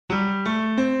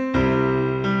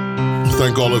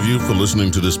thank all of you for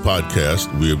listening to this podcast.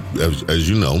 As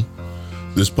you know,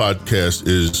 this podcast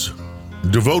is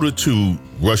devoted to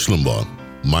Rush Limbaugh,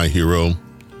 my hero,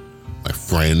 my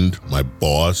friend, my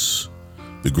boss,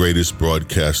 the greatest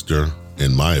broadcaster,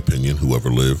 in my opinion, who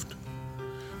ever lived.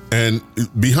 And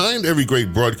behind every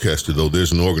great broadcaster, though,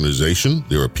 there's an organization.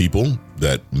 There are people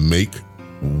that make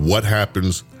what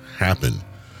happens happen.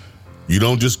 You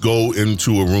don't just go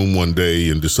into a room one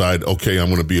day and decide, okay, I'm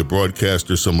going to be a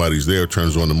broadcaster. Somebody's there,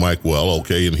 turns on the mic. Well,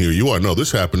 okay, and here you are. No,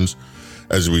 this happens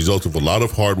as a result of a lot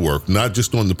of hard work, not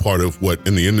just on the part of what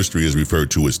in the industry is referred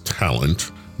to as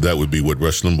talent. That would be what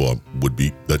Rush Limbaugh would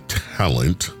be, the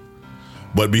talent.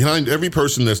 But behind every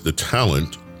person that's the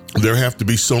talent, there have to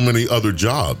be so many other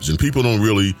jobs. And people don't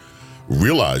really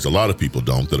realize, a lot of people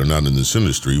don't, that are not in this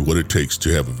industry, what it takes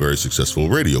to have a very successful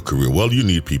radio career. Well, you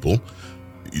need people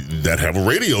that have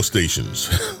radio stations,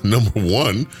 number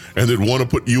one, and that want to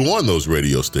put you on those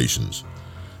radio stations.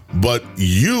 But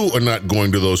you are not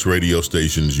going to those radio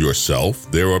stations yourself.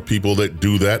 There are people that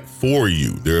do that for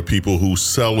you. There are people who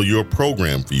sell your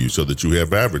program for you so that you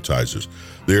have advertisers.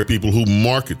 There are people who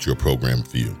market your program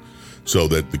for you so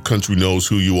that the country knows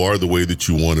who you are, the way that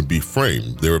you want to be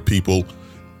framed. There are people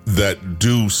that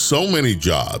do so many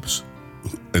jobs.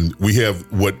 And we have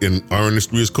what in our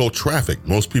industry is called traffic.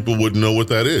 Most people wouldn't know what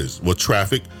that is. Well,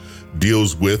 traffic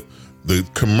deals with the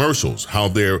commercials, how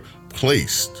they're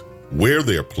placed, where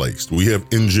they're placed. We have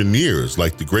engineers,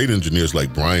 like the great engineers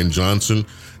like Brian Johnson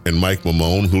and Mike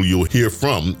Mamone, who you'll hear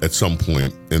from at some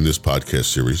point in this podcast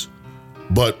series.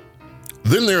 But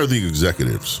then there are the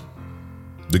executives,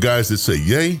 the guys that say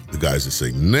yay, the guys that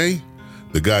say nay,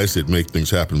 the guys that make things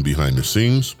happen behind the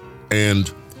scenes.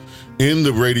 And in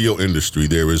the radio industry,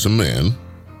 there is a man,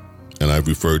 and I've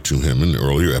referred to him in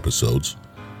earlier episodes,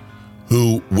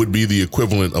 who would be the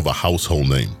equivalent of a household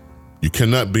name. You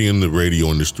cannot be in the radio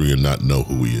industry and not know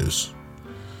who he is,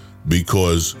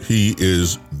 because he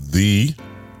is the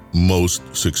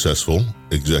most successful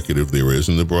executive there is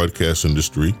in the broadcast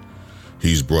industry.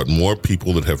 He's brought more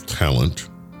people that have talent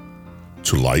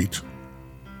to light.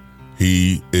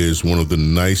 He is one of the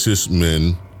nicest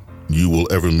men you will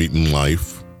ever meet in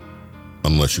life,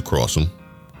 unless you cross him,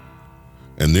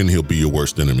 and then he'll be your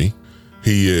worst enemy.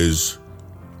 He is,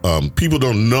 people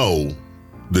don't know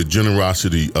the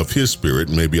generosity of his spirit.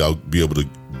 Maybe I'll be able to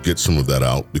get some of that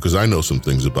out, because I know some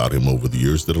things about him over the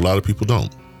years that a lot of people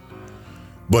don't.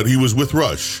 But he was with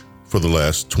Rush for the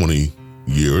last 20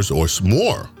 years or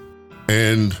more.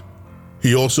 And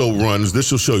he also runs, this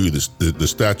will show you the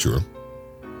stature,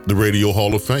 the Radio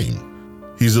Hall of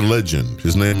Fame. He's a legend.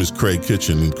 His name is Craig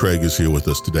Kitchen, and Craig is here with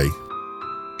us today.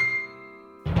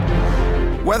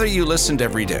 Whether you listened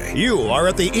every day, you are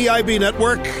at the EIB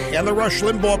network and the Rush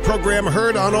Limbaugh program,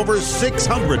 heard on over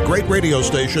 600 great radio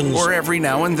stations, or every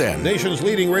now and then, nation's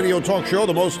leading radio talk show,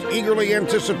 the most eagerly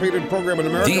anticipated program in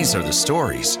America. These are the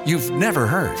stories you've never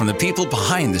heard from the people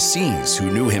behind the scenes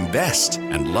who knew him best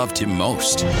and loved him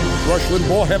most. Rush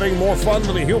Limbaugh, having more fun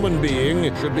than a human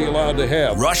being should be allowed to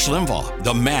have. Rush Limbaugh,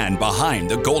 the man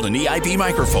behind the golden EIB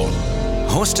microphone.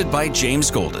 Hosted by James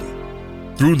Golden.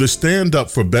 Through the Stand Up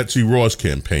for Betsy Ross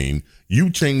campaign, you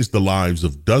changed the lives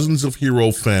of dozens of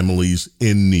hero families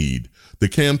in need. The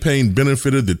campaign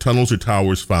benefited the Tunnel to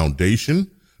Towers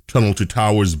Foundation. Tunnel to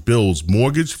Towers builds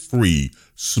mortgage-free,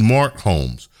 smart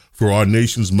homes for our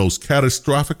nation's most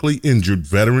catastrophically injured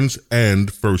veterans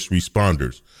and first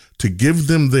responders to give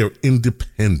them their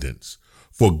independence.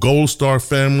 For Gold Star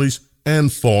families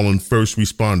and fallen first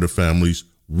responder families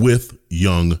with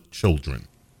young children.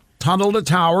 Tunnel to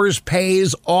Towers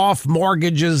pays off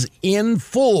mortgages in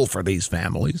full for these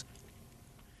families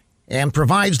and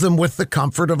provides them with the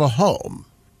comfort of a home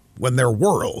when their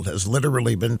world has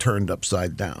literally been turned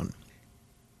upside down.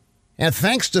 And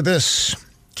thanks to this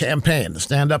campaign, the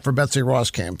Stand Up for Betsy Ross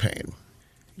campaign,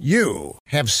 you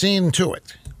have seen to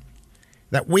it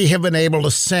that we have been able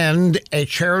to send a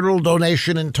charitable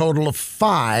donation in total of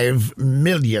 $5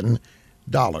 million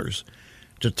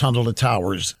to Tunnel to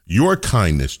Towers. Your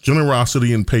kindness,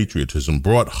 generosity, and patriotism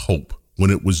brought hope when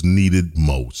it was needed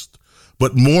most.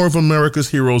 But more of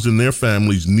America's heroes and their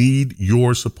families need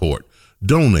your support.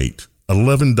 Donate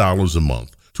 $11 a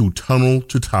month to Tunnel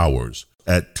to Towers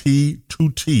at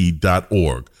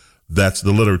T2T.org. That's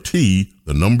the letter T,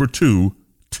 the number 2,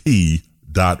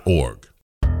 T.org.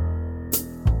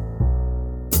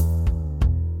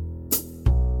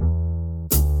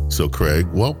 So, Craig,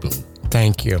 welcome.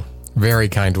 Thank you. Very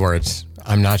kind words.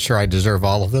 I'm not sure I deserve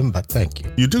all of them, but thank you.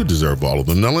 You do deserve all of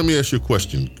them. Now, let me ask you a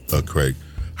question, Craig.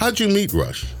 How'd you meet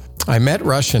Rush? I met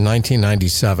Rush in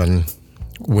 1997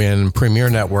 when Premier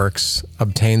Networks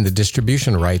obtained the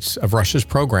distribution rights of Rush's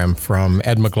program from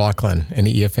Ed McLaughlin and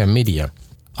EFM Media.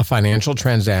 A financial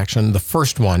transaction, the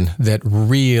first one that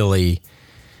really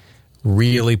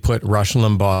put Rush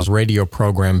Limbaugh's radio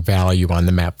program value on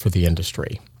the map for the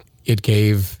industry. It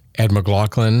gave Ed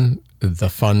McLaughlin the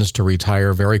funds to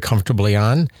retire very comfortably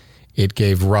on. It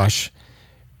gave Rush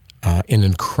an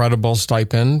incredible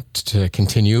stipend to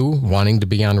continue wanting to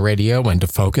be on radio and to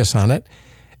focus on it.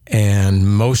 And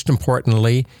most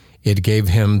importantly, it gave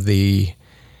him the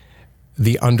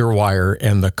underwire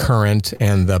and the current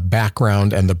and the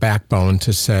background and the backbone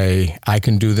to say, I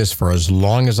can do this for as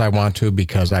long as I want to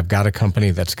because I've got a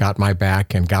company that's got my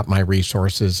back and got my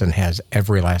resources and has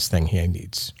every last thing he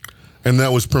needs. And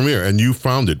that was Premier, and you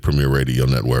founded Premier Radio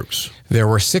Networks. There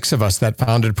were 6 of us that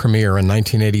founded Premier in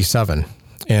 1987.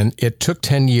 And it took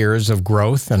 10 years of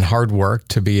growth and hard work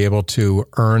to be able to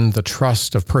earn the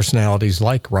trust of personalities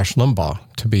like Rush Limbaugh,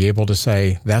 to be able to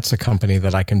say, that's a company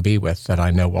that I can be with, that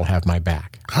I know will have my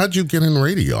back. How'd you get in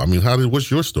radio? I mean, what's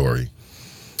your story?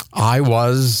 I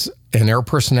was an air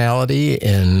personality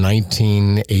in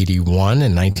 1981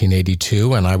 and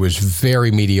 1982, and I was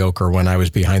very mediocre when I was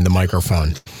behind the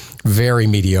microphone. Very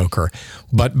mediocre.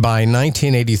 But by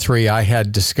 1983, I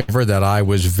had discovered that I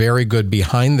was very good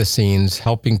behind the scenes,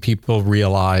 helping people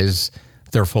realize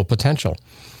their full potential.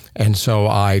 And so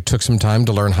I took some time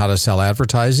to learn how to sell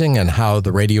advertising and how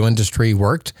the radio industry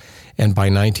worked. And by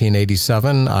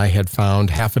 1987, I had found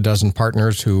half a dozen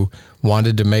partners who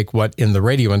wanted to make what in the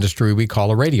radio industry we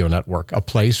call a radio network, a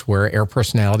place where air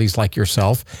personalities like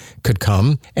yourself could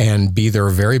come and be their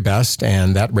very best.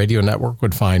 And that radio network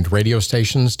would find radio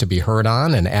stations to be heard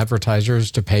on and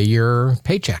advertisers to pay your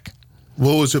paycheck.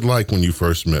 What was it like when you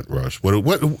first met Rush?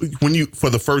 When you, for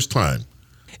the first time?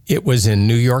 It was in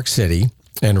New York City,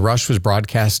 and Rush was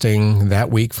broadcasting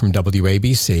that week from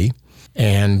WABC.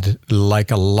 And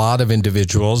like a lot of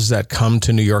individuals that come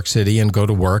to New York City and go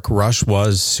to work, Rush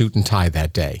was suit and tie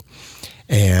that day.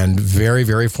 And very,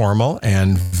 very formal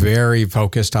and very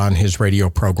focused on his radio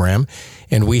program.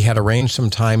 And we had arranged some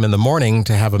time in the morning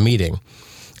to have a meeting.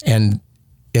 And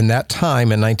in that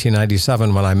time, in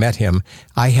 1997, when I met him,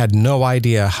 I had no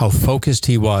idea how focused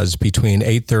he was between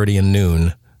 8:30 and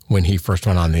noon when he first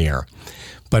went on the air.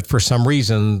 But for some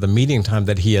reason, the meeting time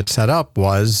that he had set up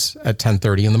was at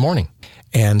 10:30 in the morning.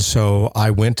 And so I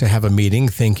went to have a meeting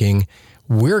thinking,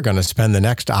 we're going to spend the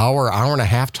next hour and a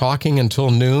half talking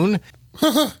until noon.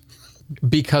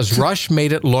 Because Rush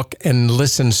made it look and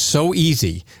listen so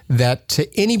easy that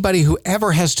to anybody who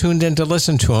ever has tuned in to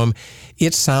listen to him,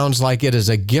 it sounds like it is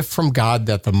a gift from God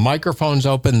that the microphone's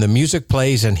open, the music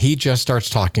plays, and he just starts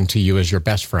talking to you as your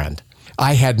best friend.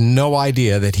 I had no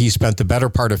idea that he spent the better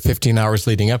part of 15 hours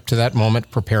leading up to that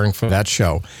moment preparing for that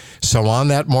show. So on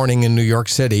that morning in New York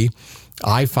City,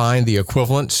 I find the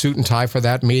equivalent suit and tie for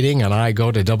that meeting, and I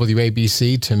go to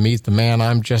WABC to meet the man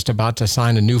I'm just about to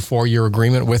sign a new 4-year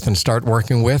agreement with and start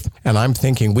working with. And I'm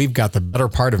thinking we've got the better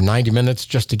part of 90 minutes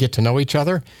just to get to know each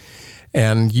other.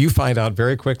 And you find out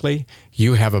very quickly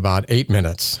you have about 8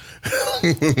 minutes.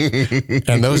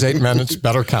 And those 8 minutes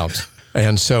better count.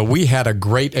 And so we had a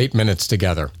great 8 minutes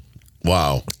together.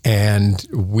 Wow. And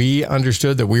we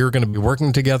understood that we were going to be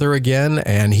working together again,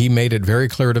 and he made it very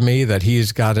clear to me that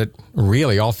he's got it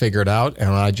really all figured out, and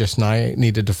I just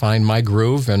needed to find my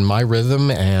groove and my rhythm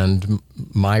and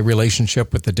my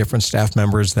relationship with the different staff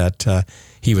members that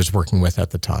he was working with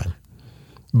at the time.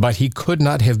 But he could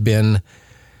not have been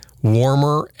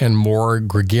warmer and more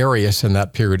gregarious in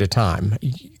that period of time.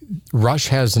 Rush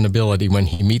has an ability when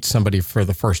he meets somebody for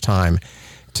the first time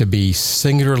to be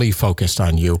singularly focused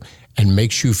on you and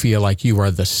makes you feel like you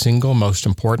are the single most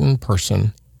important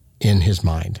person in his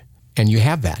mind. And you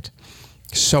have that.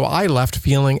 So I left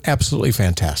feeling absolutely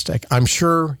fantastic. I'm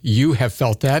sure you have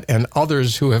felt that, and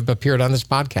others who have appeared on this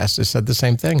podcast have said the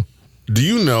same thing. Do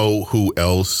you know who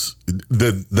else,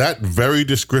 that very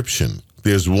description,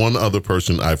 there's one other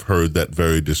person I've heard that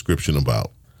very description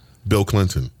about, Bill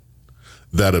Clinton.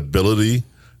 That ability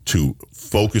to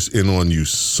focus in on you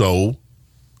so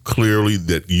clearly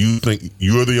that you think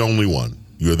you're the only one.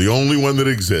 You're the only one that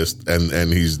exists,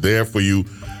 and he's there for you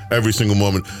every single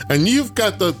moment. And you've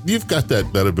got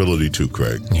that ability too,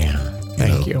 Craig. Yeah.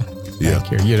 Thank you. Yeah.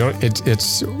 Thank you. You don't.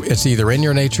 It's either in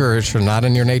your nature or it's not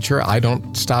in your nature. I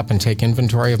don't stop and take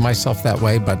inventory of myself that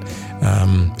way, but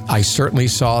I certainly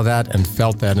saw that and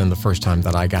felt that in the first time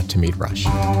that I got to meet Rush.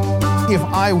 If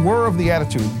I were of the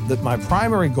attitude that my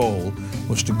primary goal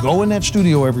was to go in that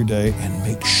studio every day and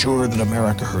make sure that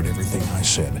America heard everything I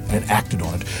said and acted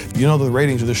on it, you know, the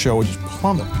ratings of the show would just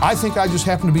plummet. I think I just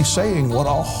happen to be saying what a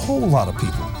whole lot of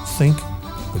people think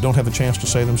but don't have a chance to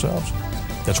say themselves.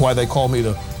 That's why they call me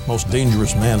the most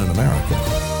dangerous man in America.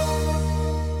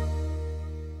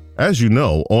 As you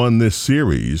know, on this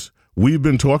series, we've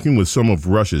been talking with some of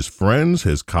Rush's friends,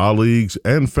 his colleagues,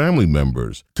 and family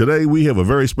members. Today, we have a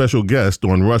very special guest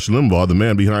on Rush Limbaugh, the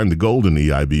man behind the golden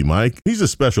EIB, Mike. He's a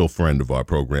special friend of our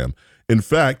program. In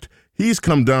fact, he's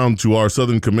come down to our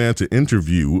Southern Command to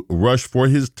interview Rush for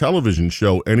his television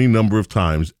show any number of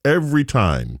times. Every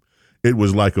time, it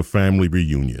was like a family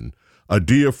reunion. A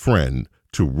dear friend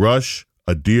to Rush,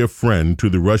 a dear friend to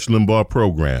the Rush Limbaugh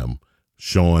program,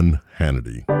 Sean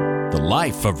Hannity. The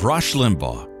Life of Rush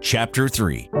Limbaugh, Chapter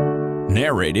 3,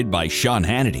 narrated by Sean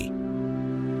Hannity.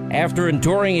 After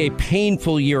enduring a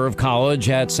painful year of college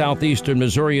at Southeastern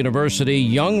Missouri University,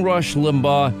 young Rush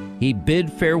Limbaugh, he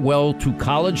bid farewell to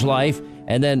college life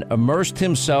and then immersed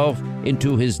himself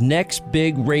into his next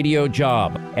big radio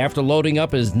job. After loading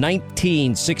up his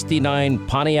 1969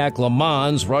 Pontiac Le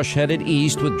Mans, Rush headed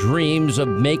east with dreams of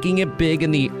making it big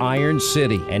in the Iron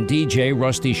City. And DJ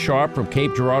Rusty Sharp from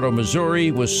Cape Girardeau,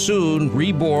 Missouri, was soon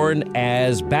reborn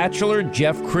as Bachelor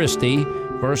Jeff Christie,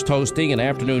 first hosting an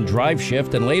afternoon drive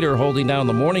shift and later holding down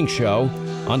the morning show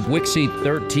on Wixie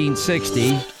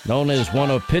 1360, known as one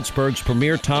of Pittsburgh's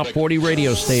premier top 40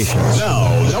 radio stations.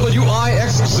 Now,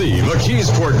 WIXZ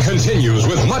McKeesport continues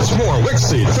with much more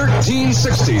Wixie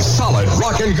 1360 solid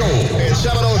rock and gold. It's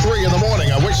 7:03 in the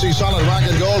morning on Wixie Solid Rock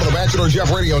and Gold, the Bachelor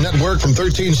Jeff Radio Network from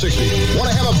 1360.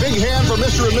 Want to have a big hand for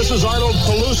Mr. and Mrs. Arnold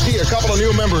Paluski, a couple of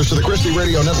new members to the Christie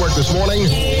Radio Network this morning,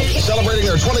 celebrating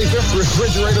their 25th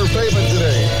refrigerator payment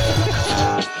today.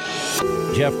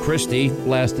 Jeff Christie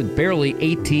lasted barely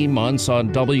 18 months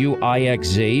on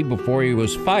WIXZ before he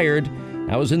was fired.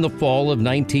 That was in the fall of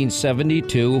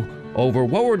 1972 over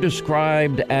what were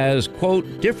described as,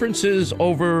 quote, differences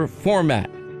over format.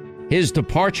 His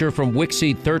departure from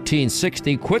Wixie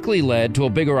 1360 quickly led to a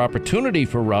bigger opportunity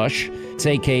for Rush, it's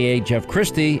a.k.a. Jeff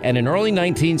Christie, and in early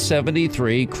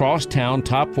 1973, crosstown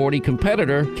top 40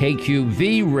 competitor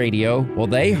KQV Radio, well,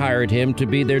 they hired him to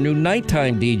be their new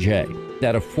nighttime DJ.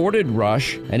 That afforded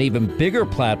Rush an even bigger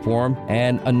platform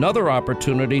and another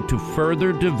opportunity to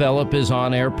further develop his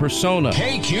on-air persona.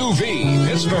 KQV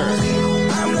Pittsburgh.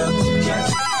 I'm looking at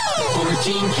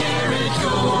 14 karat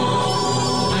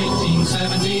gold,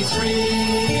 1973.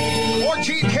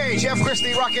 14K, Jeff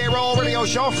Christie Rock and Roll Radio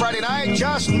Show, Friday night,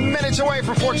 just minutes away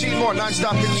from 14 more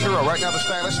non-stop hits in a row. Right now, the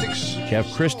Stylistics.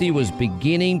 Jeff Christie was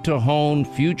beginning to hone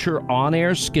future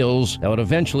on-air skills that would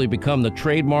eventually become the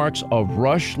trademarks of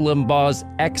Rush Limbaugh's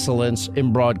excellence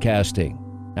in broadcasting.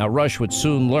 Now, Rush would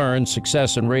soon learn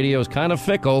success in radio is kind of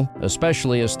fickle,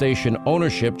 especially as station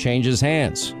ownership changes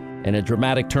hands. In a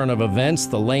dramatic turn of events,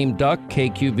 the lame duck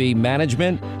KQV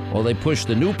management, well, they pushed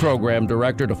the new program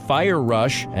director to fire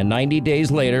Rush, and 90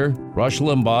 days later, Rush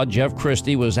Limbaugh, Jeff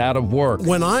Christie, was out of work.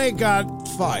 When I got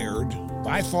fired,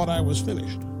 I thought I was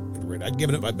finished. I'd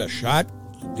given it my best shot.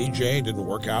 DJ didn't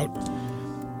work out.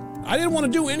 I didn't want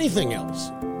to do anything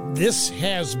else. This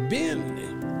has been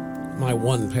my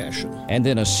one passion. And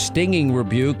in a stinging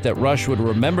rebuke that Rush would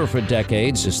remember for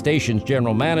decades, the station's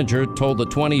general manager told the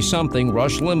 20-something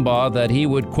Rush Limbaugh that he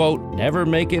would, quote, never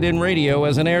make it in radio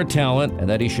as an air talent, and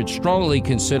that he should strongly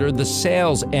consider the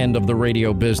sales end of the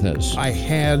radio business. I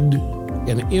had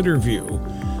an interview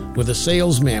with a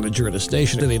sales manager at a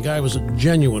station, and the guy was a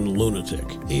genuine lunatic.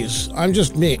 I'm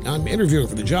just me. I'm interviewing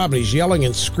for the job, and he's yelling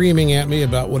and screaming at me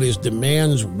about what his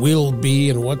demands will be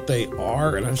and what they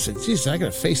are. And I said, geez, I got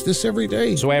to face this every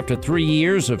day. So after 3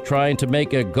 years of trying to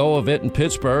make a go of it in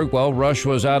Pittsburgh, while Rush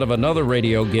was out of another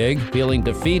radio gig, feeling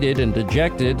defeated and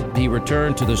dejected, he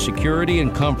returned to the security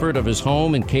and comfort of his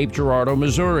home in Cape Girardeau,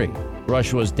 Missouri.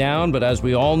 Rush was down, but as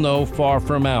we all know, far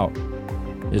from out.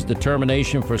 His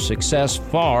determination for success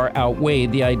far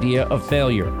outweighed the idea of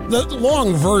failure. The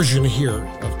long version here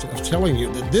of telling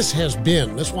you that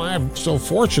that's why I'm so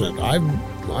fortunate. I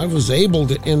was able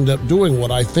to end up doing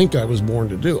what I think I was born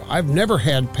to do. I've never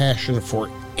had passion for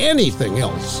anything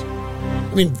else.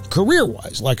 I mean,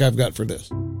 career-wise, like I've got for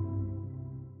this.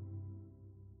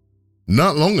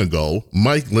 Not long ago,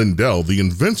 Mike Lindell, the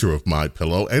inventor of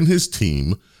MyPillow, and his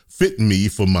team fit me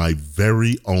for my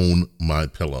very own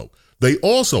MyPillow. They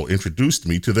also introduced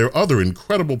me to their other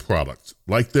incredible products,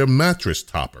 like their mattress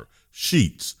topper,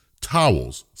 sheets,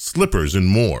 towels, slippers, and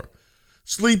more.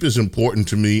 Sleep is important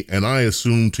to me, and I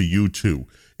assume to you too.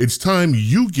 It's time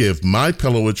you give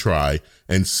MyPillow a try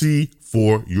and see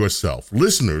for yourself.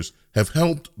 Listeners have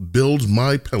helped build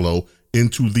MyPillow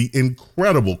into the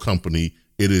incredible company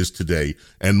it is today,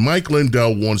 and Mike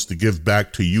Lindell wants to give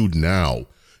back to you now.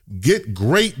 Get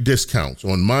great discounts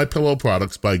on MyPillow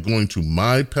products by going to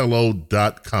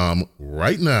MyPillow.com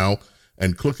right now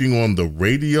and clicking on the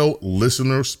Radio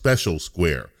Listener Special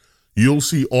square. You'll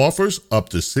see offers up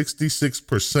to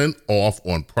 66% off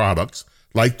on products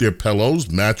like their pillows,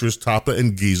 mattress topper,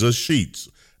 and Giza sheets,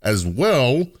 as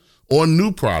well on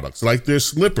new products like their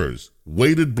slippers,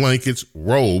 weighted blankets,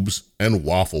 robes, and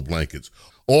waffle blankets.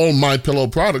 All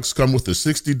MyPillow products come with a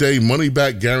 60-day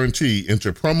money-back guarantee.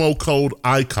 Enter promo code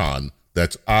ICON,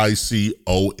 that's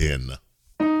ICON.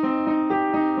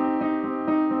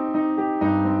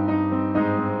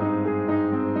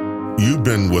 You've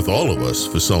been with all of us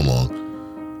for so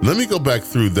long. Let me go back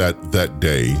through that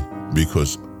day,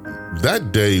 because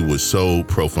that day was so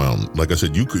profound. Like I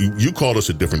said, you called us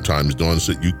at different times. Dawn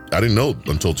said I didn't know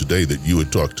until today that you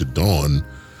had talked to Dawn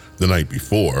the night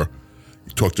before.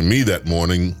 You talked to me that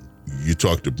morning. You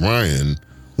talked to Brian.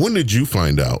 When did you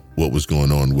find out what was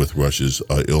going on with Rush's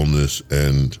illness,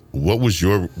 and what was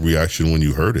your reaction when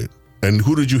you heard it? And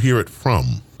who did you hear it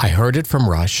from? I heard it from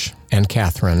Rush and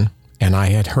Catherine, and I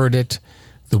had heard it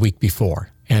the week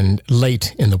before and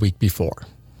late in the week before.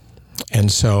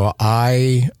 And so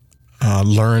I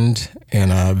learned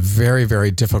in a very,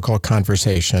 very difficult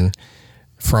conversation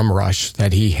from Rush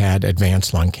that he had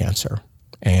advanced lung cancer.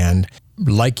 And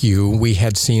like you, we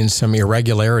had seen some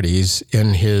irregularities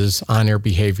in his on-air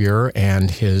behavior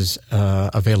and his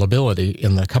availability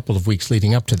in the couple of weeks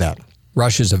leading up to that.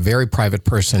 Rush is a very private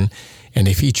person, and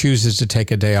if he chooses to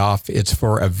take a day off, it's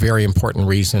for a very important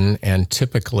reason, and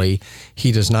typically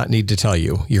he does not need to tell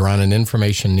you. You're on an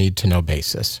information need-to-know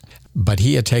basis. But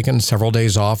he had taken several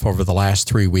days off over the last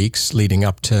 3 weeks leading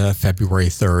up to February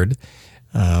 3rd,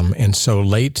 and so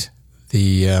late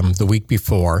the week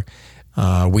before,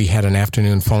 we had an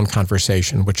afternoon phone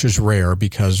conversation, which is rare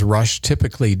because Rush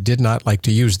typically did not like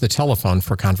to use the telephone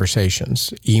for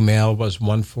conversations. Email was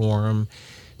one form.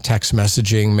 Text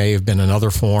messaging may have been another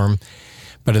form.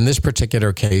 But in this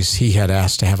particular case, he had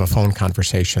asked to have a phone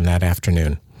conversation that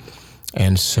afternoon.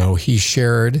 And so he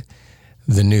shared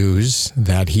the news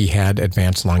that he had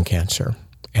advanced lung cancer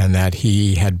and that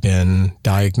he had been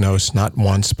diagnosed not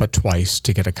once but twice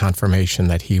to get a confirmation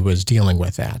that he was dealing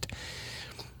with that.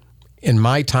 In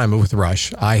my time with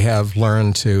Rush, I have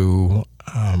learned to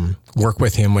work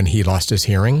with him when he lost his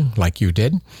hearing, like you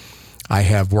did. I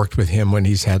have worked with him when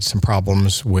he's had some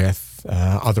problems with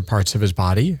other parts of his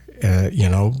body,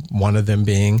 one of them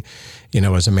being,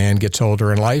 as a man gets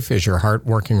older in life, is your heart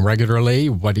working regularly?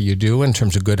 What do you do in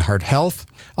terms of good heart health?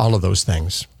 All of those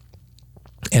things.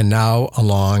 And now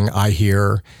along, I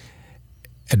hear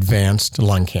advanced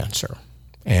lung cancer.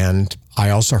 And I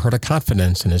also heard a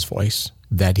confidence in his voice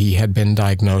that he had been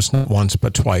diagnosed not once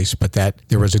but twice, but that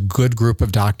there was a good group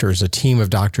of doctors, a team of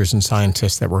doctors and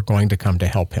scientists that were going to come to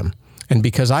help him. And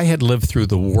because I had lived through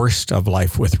the worst of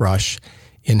life with Rush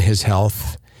in his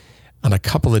health on a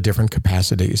couple of different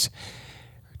capacities,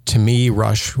 to me,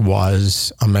 Rush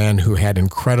was a man who had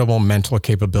incredible mental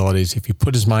capabilities. If he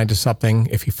put his mind to something,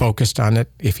 if he focused on it,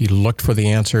 if he looked for the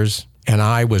answers, and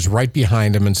I was right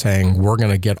behind him and saying, we're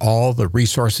going to get all the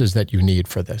resources that you need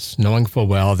for this, knowing full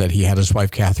well that he had his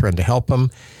wife, Catherine, to help him,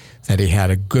 that he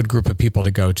had a good group of people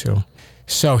to go to.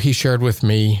 So he shared with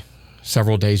me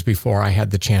several days before I had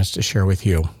the chance to share with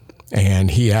you. And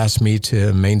he asked me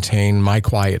to maintain my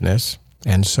quietness.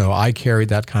 And so I carried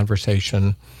that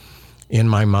conversation in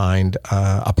my mind,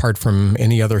 apart from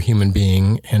any other human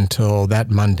being, until that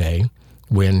Monday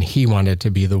when he wanted to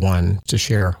be the one to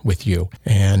share with you.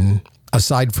 And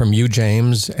aside from you,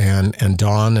 James, and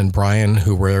Dawn and Brian,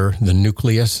 who were the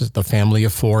nucleus, the family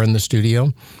of four in the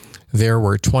studio, there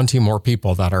were 20 more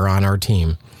people that are on our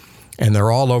team. And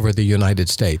they're all over the United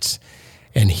States.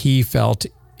 And he felt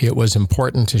it was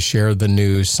important to share the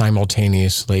news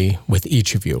simultaneously with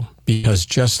each of you, because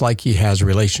just like he has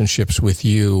relationships with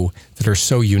you that are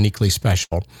so uniquely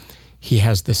special, he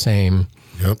has the same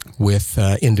with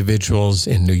individuals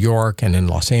in New York and in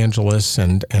Los Angeles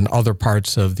and other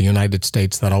parts of the United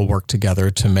States that all work together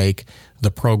to make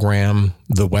the program,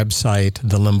 the website,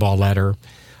 the Limbaugh letter,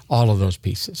 all of those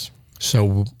pieces.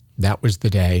 So that was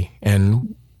the day.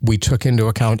 And we took into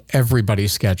account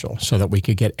everybody's schedule so that we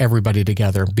could get everybody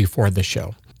together before the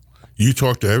show. You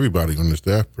talked to everybody on the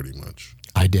staff pretty much.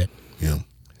 I did. Yeah.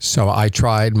 So I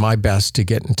tried my best to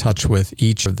get in touch with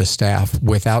each of the staff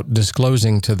without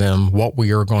disclosing to them what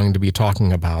we are going to be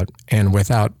talking about and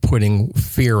without putting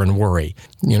fear and worry.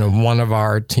 One of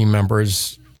our team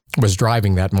members was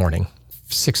driving that morning,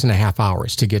 6.5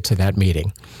 hours to get to that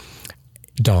meeting,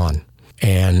 Dawn.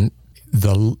 And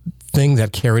the thing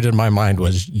that carried in my mind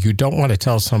was, you don't want to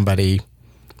tell somebody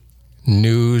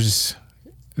news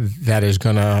that is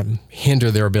going to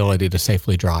hinder their ability to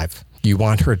safely drive. You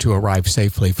want her to arrive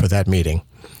safely for that meeting.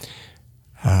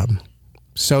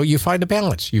 So you find a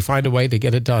balance. You find a way to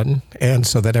get it done, and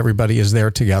so that everybody is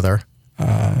there together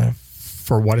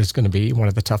for what is going to be one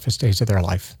of the toughest days of their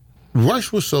life.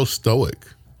 Rush was so stoic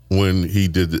when he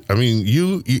did it. I mean,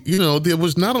 you know, there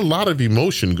was not a lot of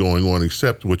emotion going on,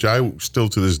 except, which I still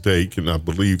to this day cannot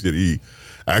believe, that he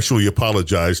actually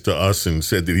apologized to us and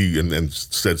said that and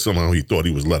said somehow he thought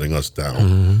he was letting us down.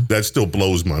 Mm-hmm. That still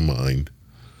blows my mind.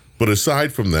 But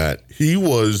aside from that, he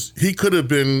was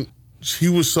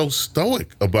so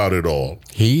stoic about it all.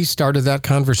 He started that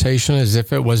conversation as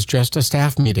if it was just a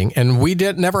staff meeting. And we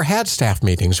never had staff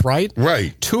meetings, right?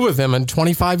 Right. 2 of them in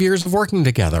 25 years of working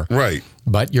together. Right.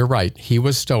 But you're right. He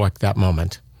was stoic that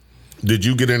moment. Did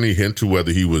you get any hint to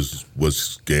whether he was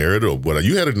scared or what?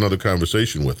 You had another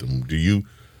conversation with him. Do you?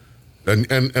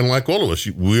 And like all of us,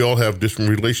 we all have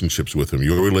different relationships with him.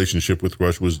 Your relationship with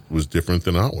Rush was different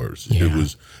than ours. Yeah. It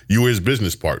was, you were his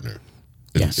business partner.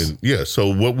 Yes.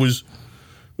 So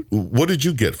what did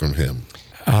you get from him?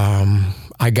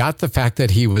 I got the fact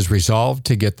that he was resolved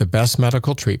to get the best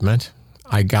medical treatment.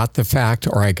 I got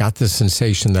the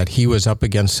sensation that he was up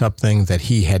against something that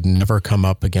he had never come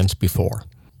up against before,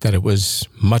 that it was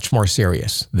much more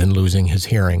serious than losing his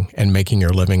hearing and making your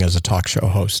living as a talk show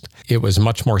host. It was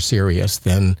much more serious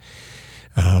than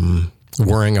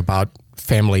worrying about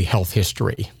family health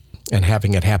history and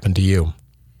having it happen to you.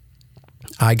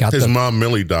 His mom,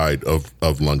 Millie, died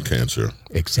of lung cancer.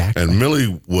 Exactly. And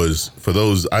Millie was, for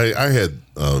those, I had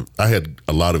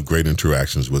a lot of great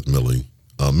interactions with Millie.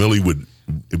 Millie would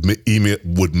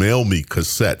mail me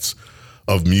cassettes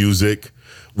of music.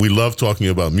 We loved talking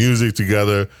about music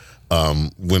together.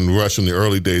 When Rush, in the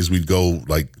early days, we'd go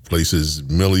like places,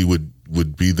 Millie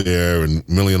would be there, and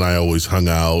Millie and I always hung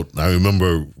out. I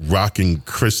remember rocking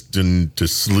Kristen to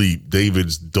sleep,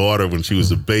 David's daughter, when she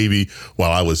was a baby,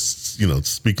 while I was,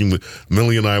 speaking with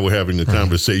Millie, and I were having a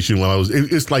conversation while I was.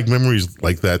 It's like memories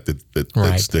like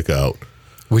that stick out.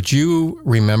 Would you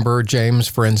remember, James,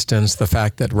 for instance, the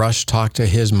fact that Rush talked to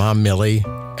his mom, Millie,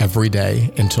 every day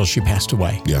until she passed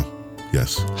away? Yeah.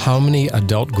 Yes. How many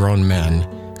adult grown men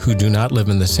who do not live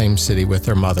in the same city with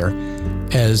their mother,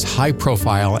 as high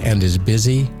profile and as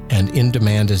busy and in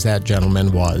demand as that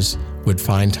gentleman was, would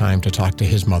find time to talk to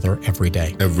his mother every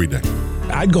day? Every day.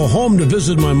 I'd go home to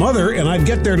visit my mother, and I'd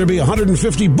get there to be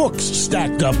 150 books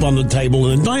stacked up on the table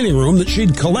in the dining room that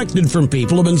she'd collected from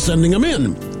people who've been sending them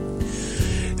in.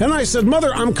 And I said,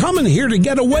 Mother, I'm coming here to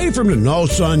get away from them. No,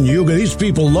 son, these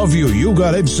people love you.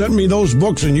 They've sent me those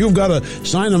books, and you've got to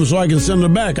sign them so I can send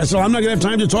them back. I said, I'm not going to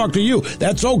have time to talk to you.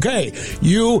 That's okay.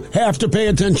 You have to pay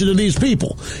attention to these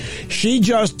people. She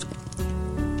just,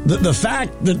 the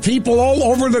fact that people all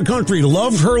over the country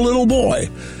love her little boy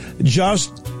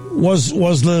just was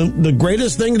the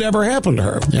greatest thing that ever happened to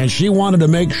her. And she wanted to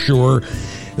make sure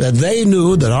that they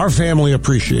knew that our family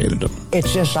appreciated him.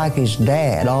 It's just like his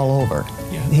dad all over.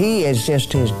 Yeah. He is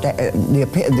just his dad.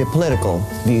 The political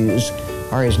views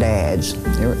are his dad's.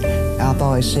 I've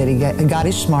always said he got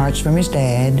his smarts from his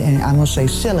dad, and I'm going to say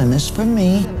silliness from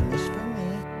me.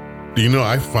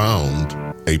 I found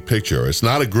a picture. It's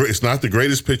not the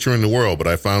greatest picture in the world, but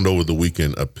I found over the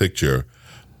weekend a picture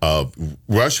of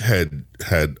Rush had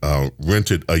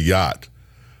rented a yacht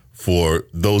for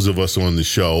those of us on the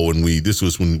show, and this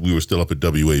was when we were still up at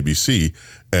WABC,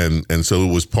 and so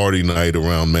it was party night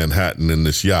around Manhattan in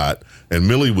this yacht, and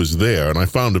Millie was there, and I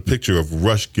found a picture of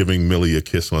Rush giving Millie a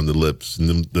kiss on the lips,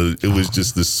 and it was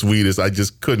just the sweetest. I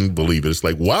just couldn't believe it. It's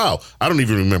like, wow, I don't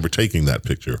even remember taking that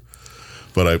picture,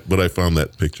 but I found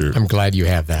that picture. I'm glad you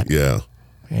have that. Yeah.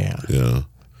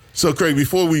 So, Craig,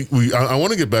 before I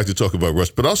want to get back to talk about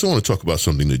Rush, but I also want to talk about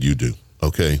something that you do.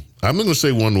 Okay, I'm going to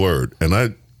say one word,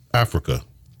 and Africa.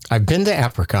 I've been to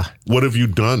Africa. What have you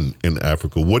done in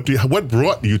Africa? What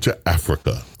brought you to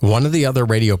Africa? One of the other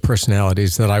radio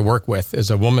personalities that I work with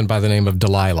is a woman by the name of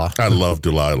Delilah. I love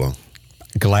Delilah.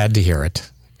 Glad to hear it.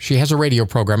 She has a radio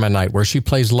program at night where she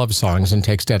plays love songs and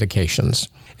takes dedications.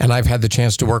 And I've had the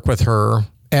chance to work with her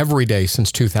every day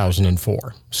since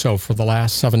 2004. So for the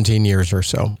last 17 years or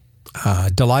so.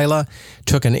 Delilah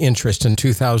took an interest in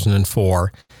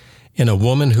 2004 in a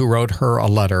woman who wrote her a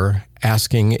letter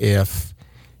asking if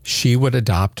she would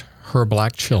adopt her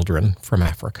black children from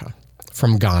Africa,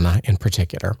 from Ghana in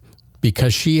particular,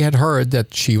 because she had heard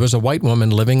that she was a white woman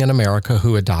living in America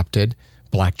who adopted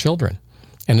black children.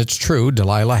 And it's true,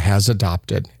 Delilah has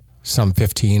adopted some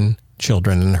 15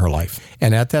 children in her life.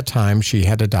 And at that time, she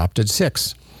had adopted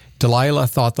 6. Delilah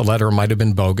thought the letter might have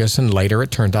been bogus, and later it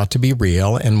turned out to be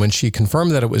real. And when she confirmed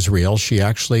that it was real, she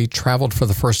actually traveled for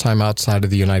the first time outside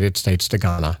of the United States to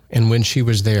Ghana. And when she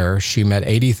was there, she met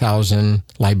 80,000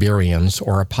 Liberians,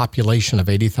 or a population of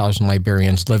 80,000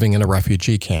 Liberians living in a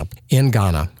refugee camp in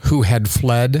Ghana, who had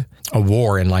fled a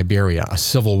war in Liberia, a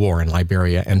civil war in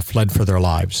Liberia, and fled for their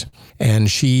lives. And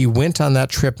she went on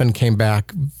that trip and came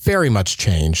back very much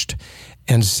changed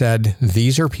and said,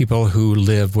 these are people who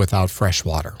live without fresh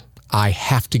water. I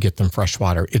have to get them fresh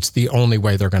water. It's the only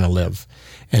way they're going to live.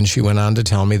 And she went on to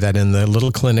tell me that in the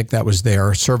little clinic that was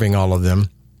there serving all of them,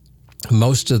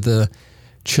 most of the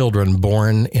children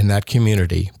born in that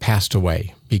community passed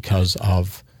away because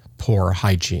of poor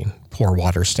hygiene, poor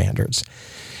water standards.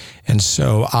 And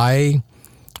so I,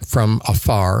 from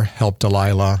afar, helped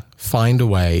Delilah find a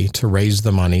way to raise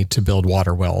the money to build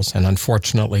water wells. And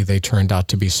unfortunately, they turned out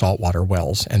to be saltwater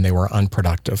wells, and they were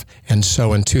unproductive. And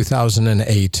so in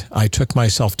 2008, I took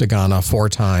myself to Ghana 4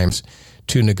 times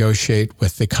to negotiate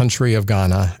with the country of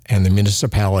Ghana and the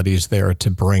municipalities there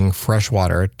to bring fresh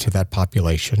water to that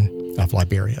population of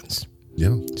Liberians.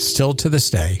 Yeah. Still to this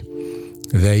day,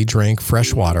 they drink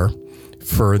fresh water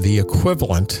for the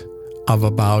equivalent of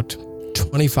about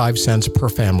 25 cents per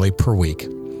family per week,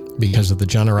 because of the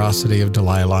generosity of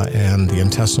Delilah and the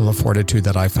intestinal fortitude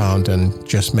that I found in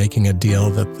just making a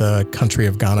deal that the country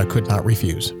of Ghana could not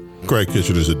refuse. Craig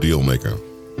Kitchen is a deal maker.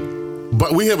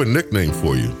 But we have a nickname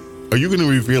for you. Are you going to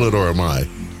reveal it, or am I?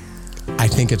 I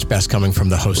think it's best coming from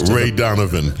the host. Ray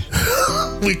Donovan.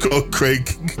 We call Craig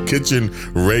Kitchen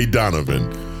Ray Donovan.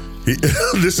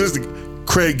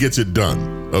 Craig gets it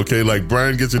done. Okay, like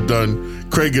Brian gets it done,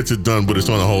 Craig gets it done, but it's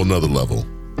on a whole nother level.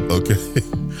 Okay.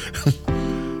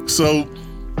 So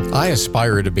I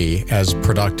aspire to be as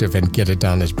productive and get it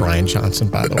done as Brian Johnson,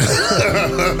 by the way.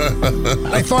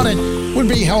 I thought it would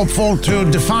be helpful to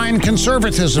define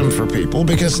conservatism for people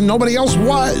because nobody else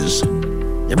was.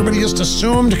 Everybody just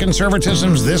assumed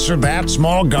conservatism's this or that,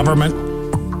 small government,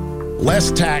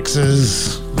 less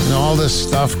taxes, and all this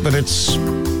stuff, but it's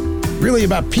really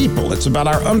about people. It's about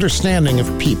our understanding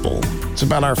of people. It's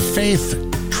about our faith,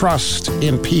 trust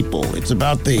in people. It's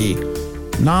about the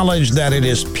knowledge that it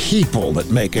is people that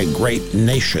make a great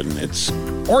nation. It's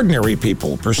ordinary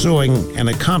people pursuing and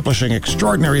accomplishing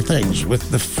extraordinary things with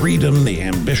the freedom, the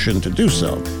ambition to do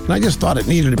so. And I just thought it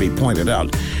needed to be pointed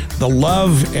out. The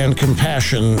love and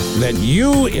compassion that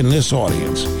you in this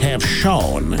audience have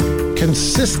shown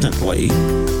consistently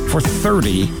for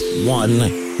 31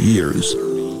 years.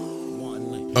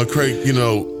 Craig,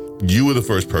 you were the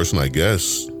first person, I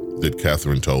guess, that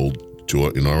Catherine told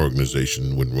in our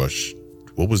organization when Rush.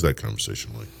 What was that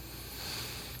conversation like?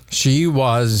 She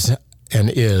was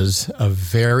and is a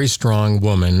very strong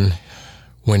woman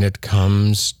when it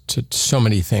comes to so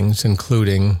many things,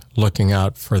 including looking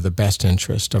out for the best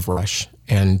interest of Rush.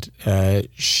 And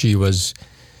she was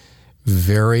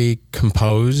very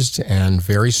composed and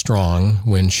very strong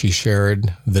when she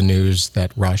shared the news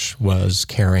that Rush was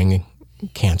carrying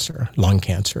cancer, lung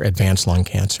cancer, advanced lung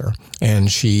cancer.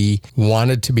 And she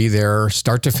wanted to be there,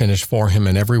 start to finish, for him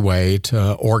in every way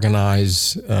to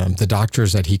organize the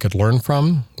doctors that he could learn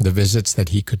from, the visits that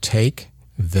he could take,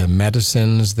 the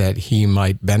medicines that he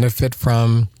might benefit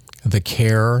from, the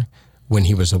care when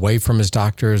he was away from his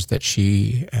doctors that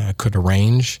she could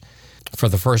arrange. For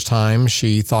the first time,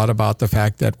 she thought about the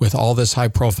fact that with all this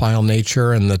high-profile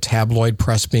nature and the tabloid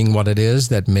press being what it is,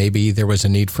 that maybe there was a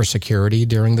need for security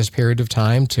during this period of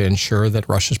time to ensure that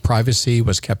Rush's privacy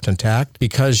was kept intact.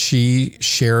 Because she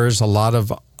shares a lot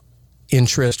of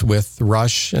interest with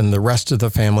Rush and the rest of the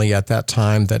family at that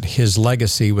time, that his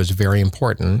legacy was very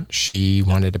important, she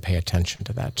wanted to pay attention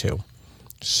to that too.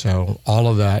 So all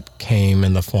of that came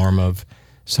in the form of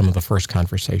some of the first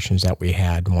conversations that we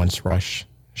had once Rush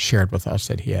shared with us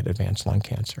that he had advanced lung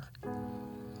cancer.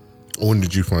 When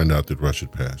did you find out that Rush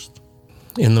had passed?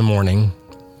 In the morning,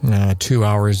 2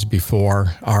 hours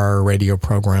before our radio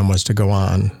program was to go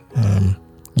on.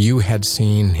 You had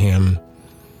seen him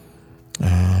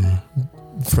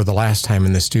for the last time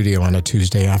in the studio on a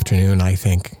Tuesday afternoon, I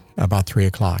think, about 3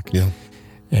 o'clock. Yeah.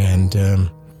 And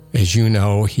as you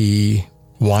know, he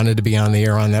wanted to be on the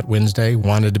air on that Wednesday,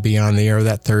 wanted to be on the air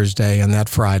that Thursday and that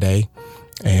Friday.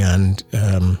 And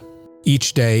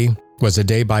each day was a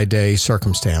day-by-day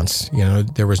circumstance.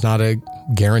 There was not a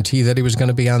guarantee that he was going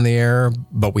to be on the air,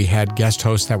 but we had guest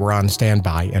hosts that were on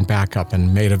standby and backup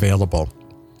and made available.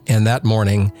 And that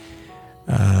morning,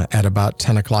 at about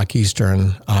 10 o'clock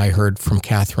Eastern, I heard from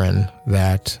Catherine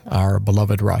that our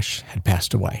beloved Rush had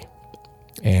passed away.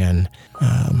 And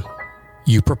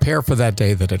you prepare for that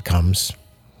day that it comes.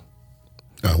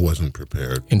 I wasn't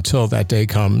prepared. Until that day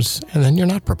comes, and then you're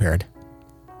not prepared.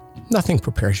 Nothing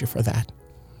prepares you for that.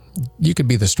 You could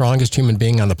be the strongest human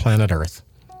being on the planet Earth,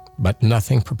 but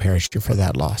nothing prepares you for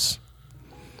that loss.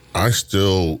 I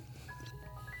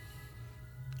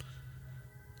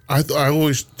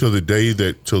always, till the day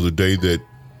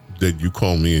that you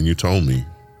called me and you told me,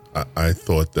 I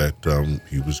thought that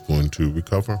he was going to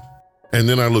recover. And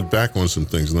then I look back on some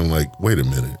things and I'm like, wait a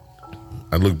minute.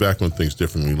 I look back on things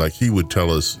differently. Like he would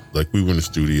tell us, like we were in the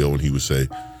studio and he would say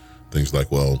things like,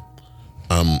 well,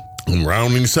 I'm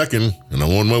rounding second and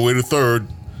I'm on my way to third.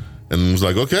 And it was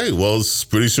like, okay, well,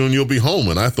 pretty soon you'll be home.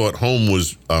 And I thought home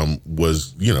was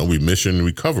remission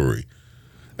recovery.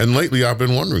 And lately I've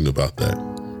been wondering about that.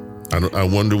 I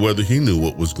wonder whether he knew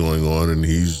what was going on and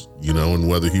and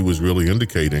whether he was really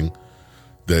indicating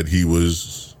that he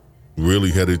was really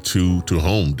headed to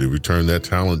home to return that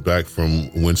talent back from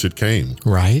whence it came.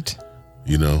 Right.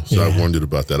 So yeah. I wondered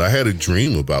about that. I had a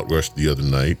dream about Rush the other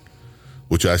night,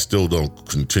 which I still don't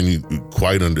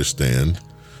quite understand.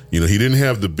 He didn't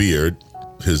have the beard,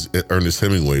 his Ernest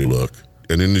Hemingway look.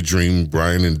 And in the dream,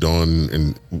 Brian and Dawn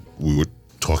and we were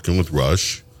talking with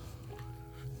Rush.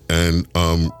 And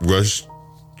Rush,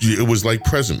 it was like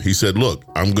present. He said, "Look,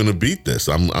 I'm gonna beat this.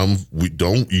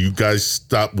 You guys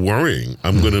stop worrying.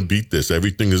 I'm gonna beat this.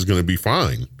 Everything is gonna be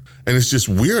fine." And it's just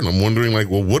weird. I'm wondering, like,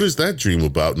 well, what is that dream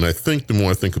about? And I think the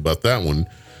more I think about that one,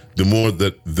 the more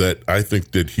that I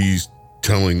think that he's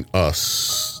telling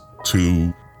us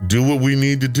to do what we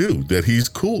need to do. That he's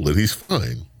cool. That he's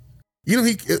fine.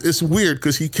 It's weird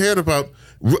because he cared about.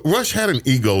 Rush had an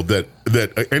ego that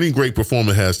any great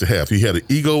performer has to have. He had an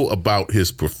ego about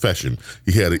his profession.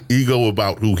 He had an ego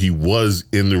about who he was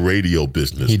in the radio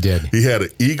business. He did. He had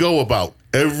an ego about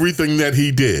everything that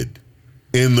he did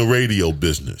in the radio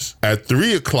business. At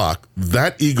 3:00,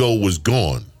 that ego was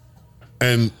gone,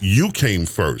 and you came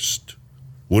first.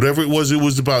 Whatever it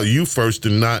was about you first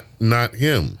and not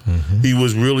him. Mm-hmm. He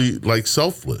was really like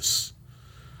selfless.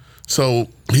 So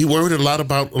he worried a lot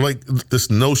about like this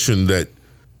notion that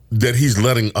he's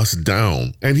letting us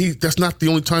down. And that's not the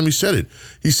only time he said it.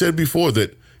 He said before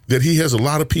that he has a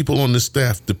lot of people on the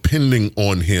staff depending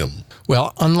on him.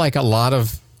 Well, unlike a lot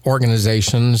of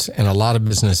organizations and a lot of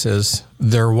businesses,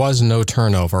 there was no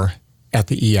turnover at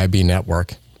the EIB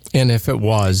network. And if it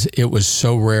was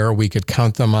so rare we could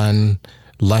count them on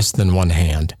less than one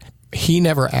hand. He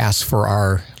never asked for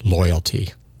our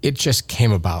loyalty. It just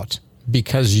came about.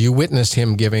 Because you witnessed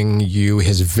him giving you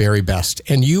his very best,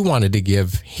 and you wanted to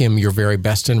give him your very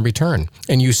best in return.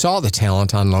 And you saw the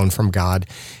talent on loan from God,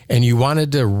 and you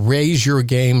wanted to raise your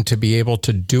game to be able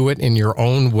to do it in your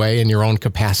own way, in your own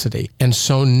capacity. And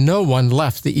so no one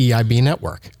left the EIB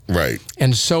network. Right.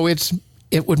 And so it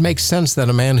would make sense that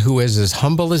a man who is as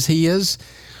humble as he is,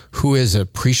 who is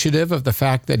appreciative of the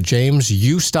fact that, James,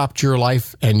 you stopped your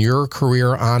life and your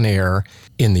career on air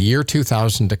in the year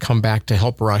 2000 to come back to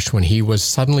help Rush when he was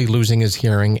suddenly losing his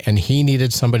hearing, and he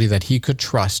needed somebody that he could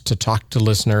trust to talk to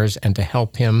listeners and to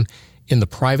help him in the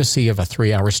privacy of a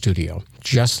 3-hour studio.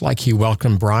 Just like he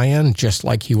welcomed Brian, just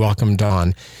like he welcomed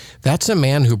Dawn. That's a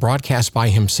man who broadcast by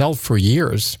himself for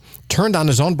years, turned on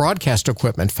his own broadcast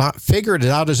equipment, figured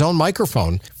out his own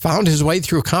microphone, found his way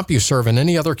through CompuServe and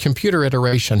any other computer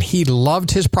iteration. He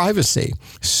loved his privacy.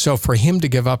 So for him to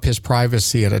give up his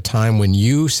privacy at a time when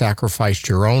you sacrificed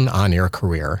your own on-air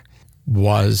career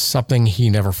was something he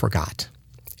never forgot.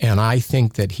 And I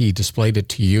think that he displayed it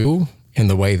to you in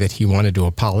the way that he wanted to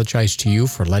apologize to you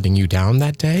for letting you down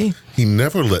that day. He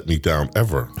never let me down,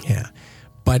 ever. Yeah.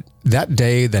 But that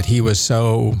day that he was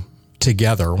so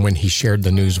together when he shared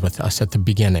the news with us at the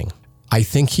beginning, I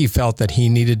think he felt that he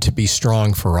needed to be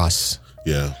strong for us.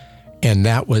 Yeah. And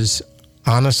that was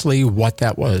honestly what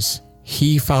that was.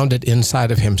 He found it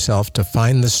inside of himself to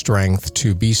find the strength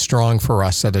to be strong for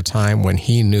us at a time when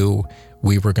he knew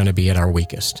we were going to be at our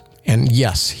weakest. And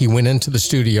yes, he went into the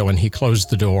studio and he closed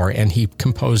the door and he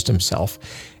composed himself.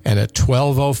 And at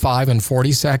 12:05 and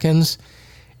 40 seconds,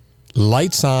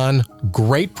 lights on,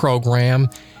 great program.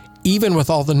 Even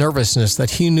with all the nervousness that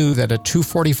he knew that at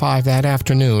 2:45 that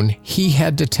afternoon, he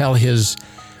had to tell his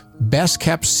best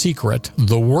kept secret,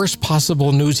 the worst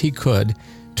possible news he could,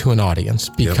 to an audience,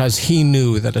 because he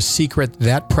knew that a secret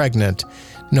that pregnant,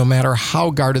 no matter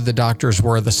how guarded the doctors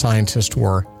were, the scientists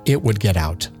were, it would get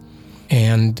out.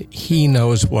 And he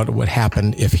knows what would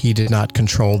happen if he did not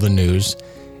control the news.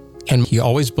 And he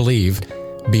always believed,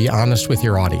 be honest with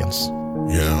your audience.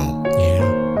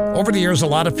 Yeah. Over the years, a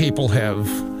lot of people have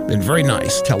been very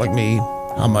nice, telling me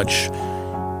how much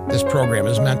this program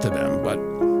has meant to them. But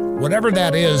whatever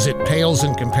that is, it pales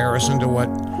in comparison to what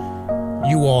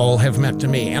you all have meant to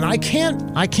me. And I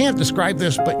can't describe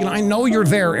this, but I know you're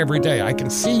there every day. I can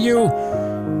see you.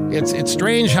 It's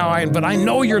strange but I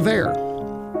know you're there.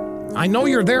 I know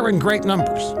you're there in great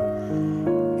numbers.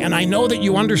 And I know that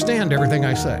you understand everything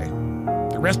I say.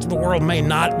 The rest of the world may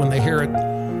not when they hear it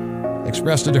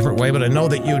expressed a different way, but I know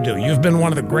that you do. You've been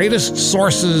one of the greatest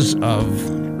sources of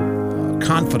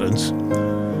confidence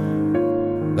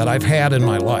that I've had in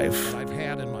my life.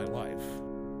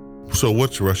 So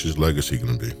what's Rush's legacy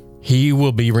going to be? He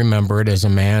will be remembered as a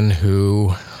man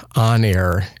who, on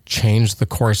air, changed the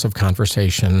course of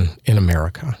conversation in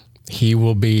America. He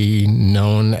will be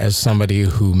known as somebody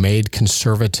who made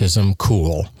conservatism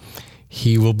cool.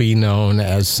 He will be known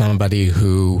as somebody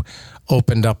who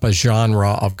opened up a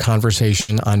genre of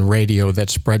conversation on radio that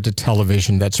spread to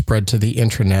television, that spread to the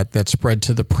internet, that spread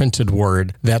to the printed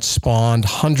word, that spawned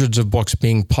hundreds of books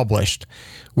being published,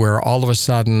 where all of a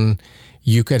sudden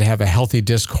you could have a healthy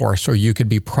discourse or you could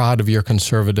be proud of your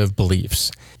conservative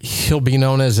beliefs. He'll be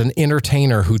known as an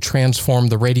entertainer who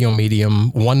transformed the radio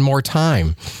medium one more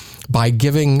time by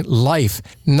giving life,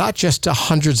 not just to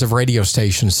hundreds of radio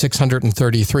stations,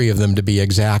 633 of them to be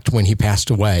exact when he passed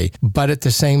away, but at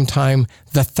the same time,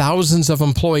 the thousands of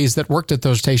employees that worked at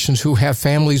those stations who have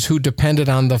families who depended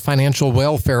on the financial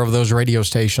welfare of those radio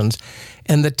stations,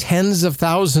 and the tens of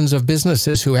thousands of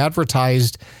businesses who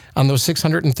advertised on those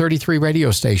 633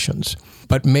 radio stations.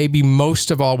 But maybe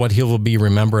most of all, what he will be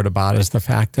remembered about is the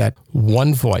fact that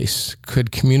one voice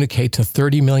could communicate to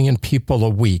 30 million people a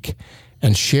week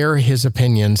and share his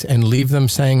opinions and leave them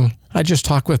saying, I just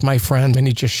talked with my friend and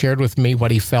he just shared with me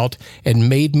what he felt and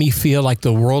made me feel like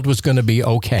the world was going to be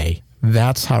okay.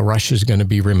 That's how Rush is going to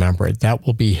be remembered. That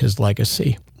will be his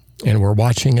legacy. And we're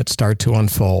watching it start to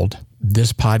unfold,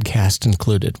 this podcast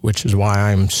included, which is why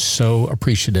I'm so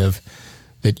appreciative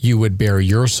that you would bare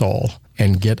your soul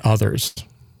and get others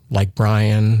like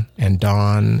Brian and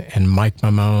Dawn and Mike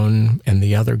Mamone and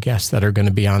the other guests that are going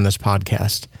to be on this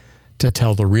podcast to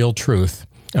tell the real truth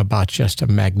about just a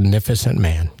magnificent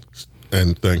man.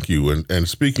 And thank you. And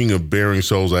speaking of bearing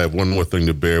souls, I have one more thing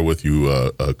to bear with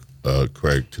you,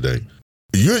 Craig, today.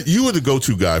 You were the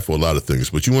go-to guy for a lot of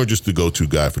things, but you weren't just the go-to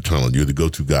guy for talent. You're the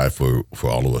go-to guy for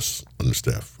all of us on the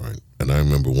staff, right? And I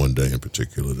remember one day in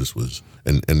particular, this was,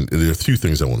 and there are a few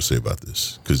things I want to say about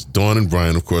this, because Dawn and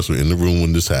Brian, of course, were in the room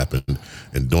when this happened,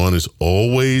 and Dawn is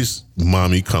always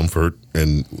mommy comfort,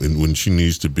 and when she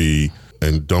needs to be,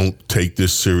 and don't take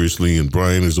this seriously, and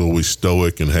Brian is always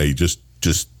stoic, and hey, just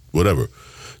whatever.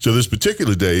 So this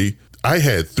particular day, I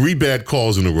had 3 bad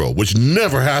calls in a row, which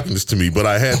never happens to me, but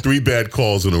I had 3 bad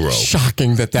calls in a row.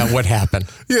 Shocking that would happen.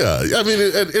 Yeah, I mean,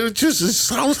 it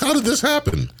just, how did this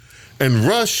happen? And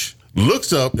Rush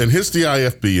looks up and hits the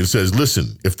IFB and says,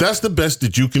 listen, if that's the best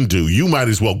that you can do, you might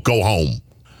as well go home.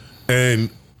 And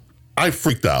I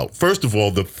freaked out. First of all,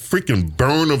 the freaking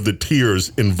burn of the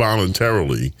tears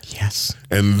involuntarily. Yes.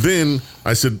 And then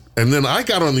I said, and then I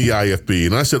got on the IFB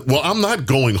and I said, well, I'm not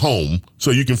going home,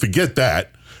 so you can forget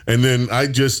that. And then I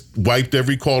just wiped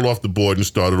every call off the board and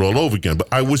started all over again. But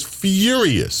I was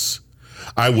furious.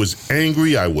 I was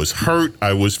angry. I was hurt.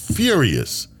 I was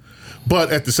furious.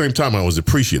 But at the same time, I was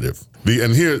appreciative. So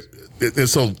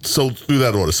through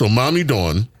that order. So Mommy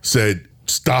Dawn said,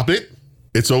 stop it.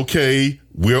 It's okay.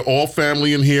 We're all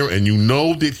family in here, and you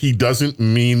know that he doesn't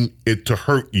mean it to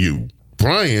hurt you.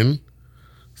 Brian,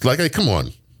 it's like, hey, come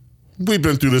on. We've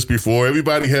been through this before.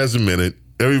 Everybody has a minute.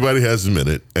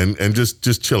 And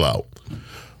just chill out.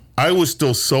 I was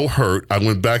still so hurt. I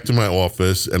went back to my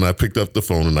office, and I picked up the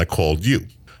phone, and I called you.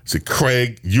 I said,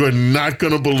 Craig, you're not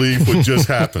going to believe what just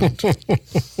happened.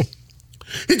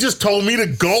 He just told me to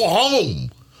go home.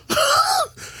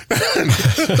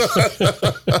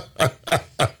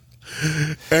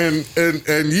 And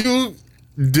you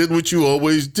did what you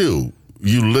always do.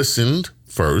 You listened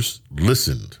first,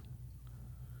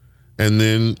 and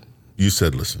then you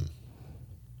said, listen,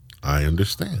 I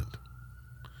understand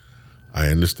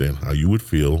how you would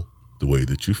feel the way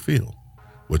that you feel,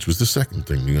 which was the second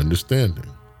thing, the understanding.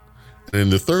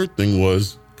 And the third thing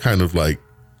was kind of like,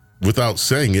 without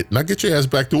saying it, now get your ass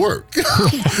back to work.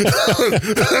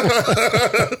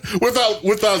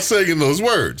 without saying those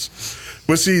words.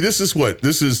 But see, this is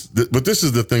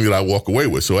the thing that I walk away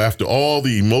with. So after all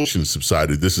the emotions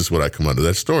subsided, this is what I come out of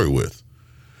that story with.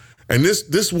 And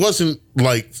this wasn't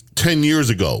like 10 years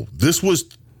ago. This was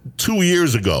 2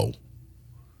 years ago.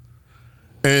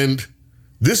 And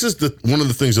this is one of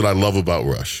the things that I love about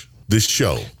Rush, this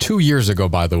show. 2 years ago,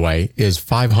 by the way, is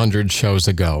 500 shows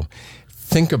ago.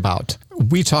 Think about,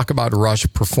 we talk about Rush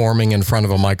performing in front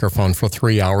of a microphone for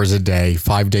 3 hours a day,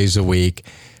 5 days a week,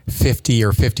 50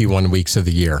 or 51 weeks of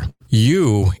the year.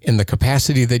 You, in the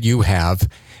capacity that you have,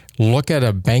 look at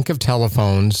a bank of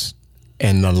telephones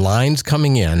and the lines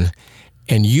coming in,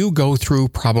 and you go through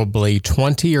probably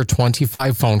 20 or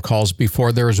 25 phone calls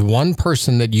before there's one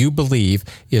person that you believe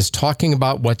is talking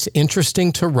about what's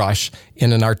interesting to Rush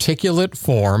in an articulate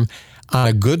form on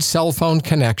a good cell phone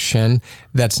connection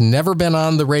that's never been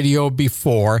on the radio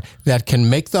before, that can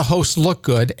make the host look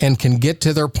good and can get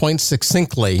to their point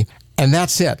succinctly, and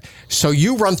that's it. So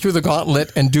you run through the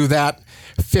gauntlet and do that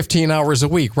 15 hours a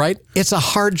week, right? It's a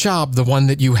hard job, the one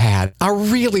that you had. A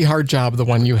really hard job, the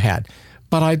one you had.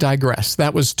 But I digress.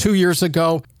 That was 2 years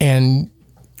ago, and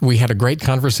we had a great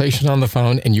conversation on the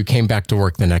phone, and you came back to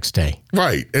work the next day.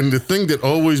 Right. And the thing that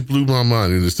always blew my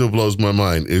mind, and it still blows my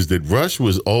mind, is that Rush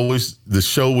was always, the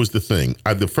show was the thing.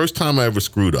 The first time I ever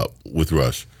screwed up with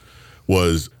Rush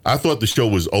was I thought the show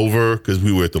was over because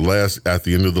we were at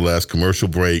the end of the last commercial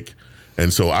break.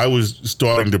 And so I was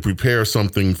starting to prepare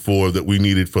something that we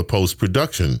needed for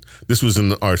post-production. This was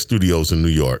in our studios in New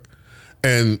York.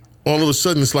 And all of a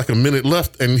sudden, it's like a minute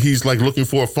left, and he's like looking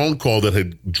for a phone call that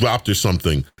had dropped or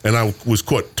something. And I was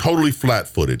caught totally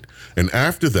flat-footed. And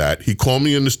after that, he called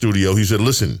me in the studio. He said,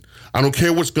 listen, I don't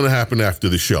care what's going to happen after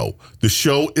the show. The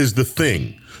show is the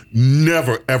thing.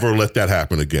 Never, ever let that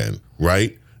happen again,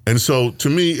 right? And so to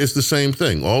me, it's the same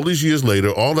thing. All these years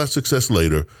later, all that success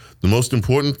later, the most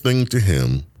important thing to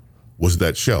him was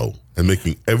that show and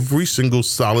making every single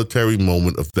solitary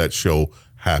moment of that show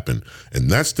happen. And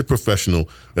that's the professional.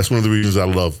 That's one of the reasons I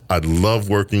love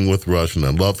working with Rush, and I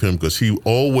love him because he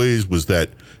always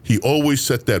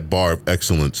set that bar of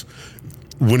excellence.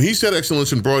 When he said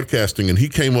excellence in broadcasting and he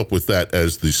came up with that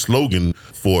as the slogan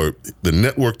for the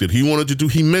network that he wanted to do,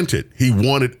 he meant it. He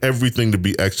wanted everything to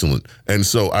be excellent. And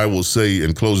so I will say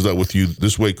and close it out with you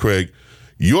this way, Craig,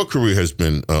 your career has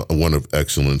been one of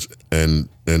excellence. And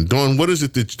Dawn, what is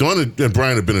it that Dawn and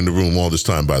Brian have been in the room all this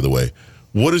time, by the way?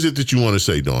 What is it that you want to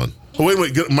say, Dawn? Oh,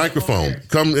 wait, get a microphone.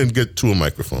 Come and get to a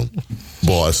microphone,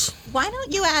 boss. Why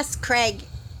don't you ask Craig,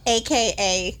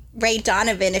 a.k.a. Ray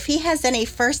Donovan, if he has any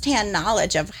firsthand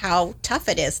knowledge of how tough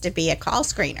it is to be a call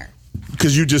screener?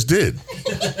 Because you just did.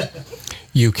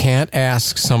 You can't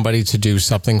ask somebody to do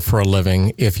something for a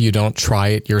living if you don't try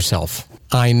it yourself.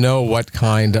 I know what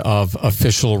kind of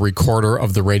official recorder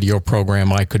of the radio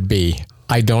program I could be.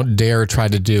 I don't dare try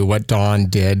to do what Dawn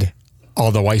did,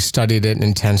 although I studied it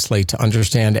intensely to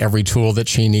understand every tool that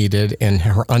she needed and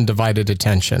her undivided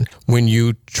attention. When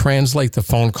you translate the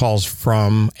phone calls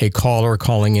from a caller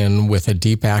calling in with a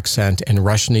deep accent, and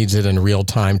Rush needs it in real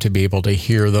time to be able to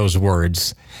hear those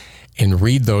words and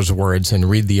read those words and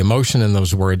read the emotion in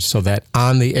those words, so that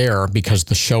on the air, because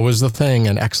the show is the thing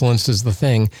and excellence is the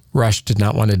thing, Rush did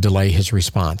not want to delay his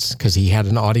response because he had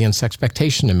an audience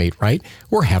expectation to meet, right?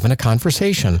 We're having a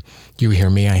conversation. You hear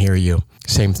me, I hear you.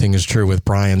 Same thing is true with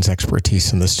Brian's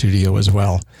expertise in the studio as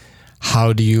well.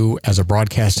 How do you, as a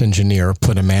broadcast engineer,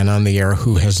 put a man on the air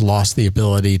who has lost the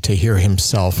ability to hear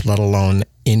himself, let alone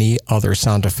any other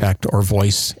sound effect or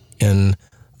voice in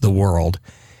the world,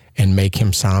 and make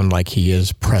him sound like he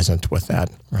is present with that,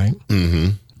 right? Mm-hmm.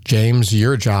 James,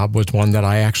 your job was one that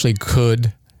I actually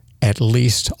could at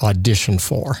least audition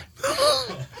for.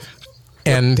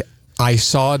 And I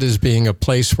saw it as being a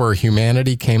place where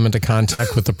humanity came into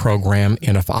contact with the program,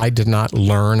 and if I did not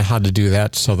learn how to do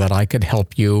that so that I could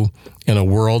help you in a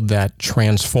world that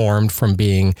transformed from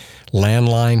being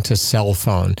landline to cell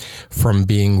phone, from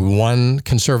being one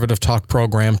conservative talk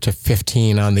program to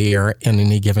 15 on the air in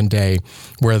any given day,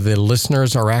 where the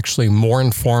listeners are actually more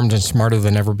informed and smarter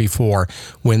than ever before,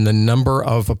 when the number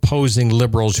of opposing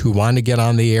liberals who want to get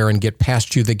on the air and get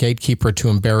past you, the gatekeeper, to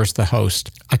embarrass the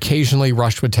host. Occasionally,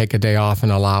 Rush would take a day off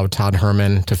and allow Todd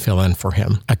Herman to fill in for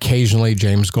him. Occasionally,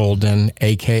 James Golden,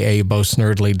 a.k.a. Bo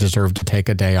Snerdley, deserved to take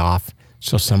a day off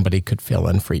so somebody could fill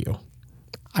in for you.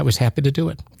 I was happy to do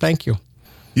it. Thank you.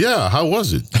 Yeah, how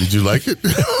was it? Did you like it?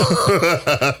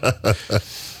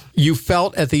 You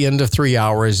felt at the end of 3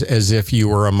 hours as if you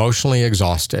were emotionally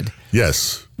exhausted.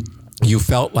 Yes. You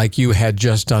felt like you had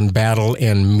just done battle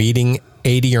in meeting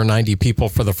 80 or 90 people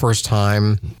for the first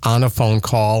time on a phone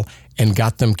call and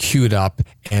got them queued up.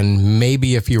 And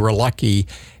maybe if you were lucky,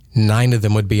 9 of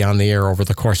them would be on the air over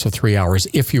the course of 3 hours,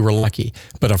 if you were lucky.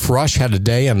 But if Rush had a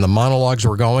day and the monologues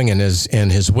were going and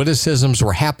his witticisms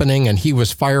were happening and he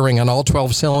was firing on all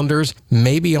 12 cylinders,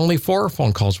 maybe only 4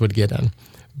 phone calls would get in.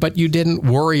 But you didn't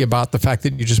worry about the fact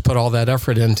that you just put all that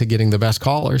effort into getting the best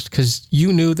callers because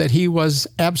you knew that he was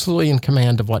absolutely in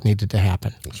command of what needed to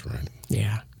happen. That's right.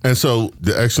 Yeah. And so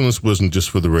the excellence wasn't just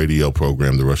for the radio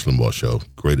program, the Rush Limbaugh Show,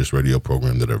 greatest radio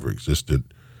program that ever existed.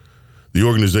 The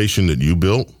organization that you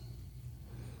built,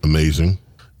 amazing.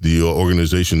 the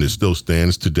organization that still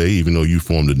stands today, even though you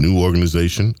formed a new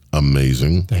organization.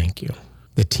 Amazing. Thank you.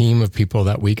 The team of people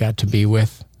that we got to be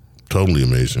with. Totally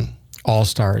amazing. All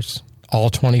stars,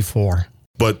 all 24.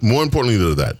 But more importantly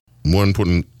than that, more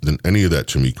important than any of that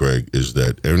to me, Craig, is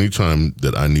that any time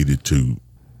that I needed to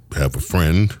have a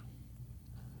friend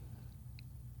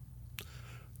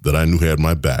that I knew had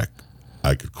my back,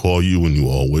 I could call you and you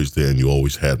were always there and you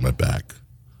always had my back.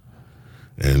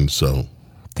 And so...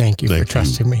 Thank you for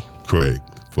trusting me, Craig,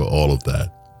 for all of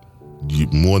that. You,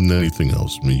 more than anything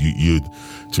else. I mean, you,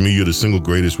 to me, you're the single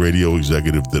greatest radio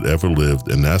executive that ever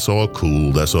lived, and that's all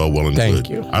cool. That's all well and good. Thank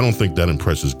you. I don't think that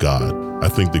impresses God. I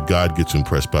think that God gets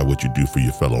impressed by what you do for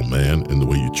your fellow man and the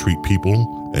way you treat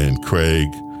people. And Craig,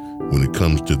 when it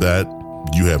comes to that,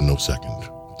 you have no second.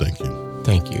 Thank you.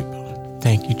 Thank you, Bill.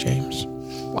 Thank you, James.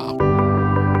 Wow.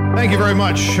 Thank you very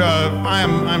much.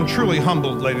 I'm truly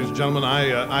humbled, ladies and gentlemen.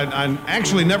 I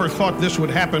actually never thought this would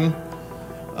happen,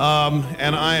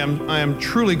 and I am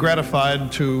truly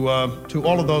gratified to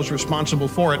all of those responsible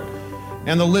for it.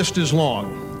 And the list is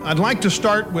long. I'd like to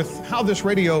start with how this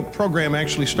radio program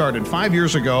actually started. 5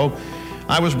 years ago,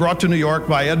 I was brought to New York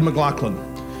by Ed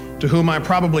McLaughlin, to whom I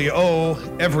probably owe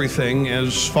everything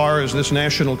as far as this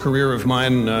national career of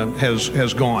mine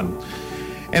has gone.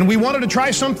 And we wanted to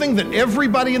try something that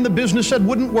everybody in the business said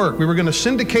wouldn't work. We were going to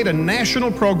syndicate a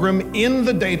national program in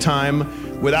the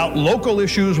daytime without local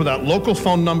issues, without local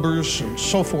phone numbers, and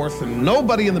so forth. And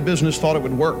nobody in the business thought it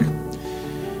would work.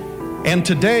 And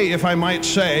today, if I might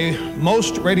say,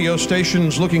 most radio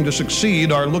stations looking to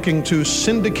succeed are looking to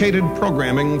syndicated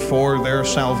programming for their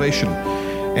salvation.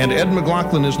 And Ed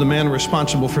McLaughlin is the man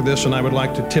responsible for this, and I would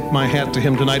like to tip my hat to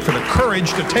him tonight for the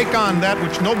courage to take on that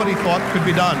which nobody thought could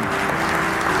be done.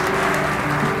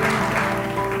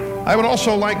 I would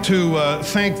also like to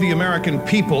thank the American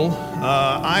people.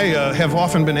 I have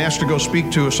often been asked to go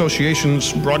speak to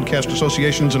associations, broadcast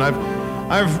associations, and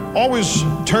I've always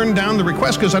turned down the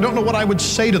request because I don't know what I would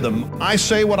say to them. I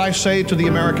say what I say to the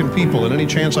American people, and any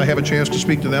chance I have a chance to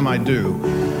speak to them, I do.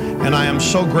 And I am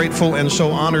so grateful and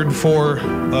so honored for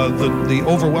the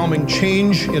overwhelming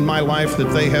change in my life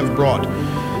that they have brought.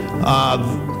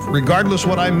 Regardless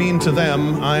what I mean to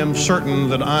them, I am certain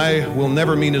that I will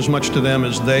never mean as much to them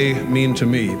as they mean to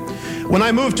me. When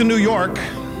I moved to New York,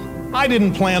 I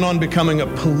didn't plan on becoming a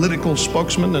political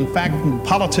spokesman. In fact,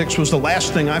 politics was the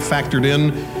last thing I factored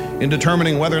in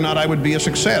determining whether or not I would be a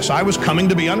success. I was coming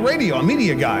to be on radio, a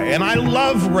media guy, and I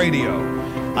love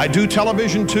radio. I do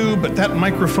television too, but that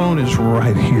microphone is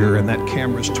right here and that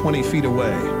camera's 20 feet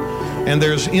away. And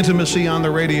there's intimacy on the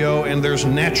radio, and there's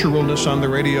naturalness on the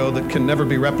radio that can never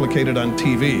be replicated on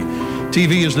TV.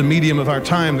 TV is the medium of our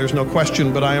time, there's no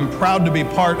question, but I am proud to be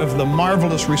part of the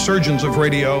marvelous resurgence of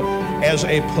radio as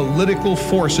a political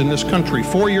force in this country.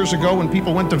 4 years ago, when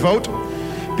people went to vote,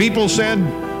 people said,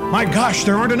 my gosh,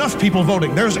 there aren't enough people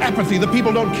voting. There's apathy, the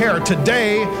people don't care.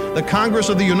 Today, the Congress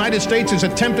of the United States is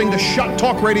attempting to shut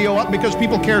talk radio up because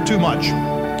people care too much.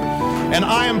 And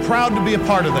I am proud to be a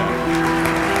part of that.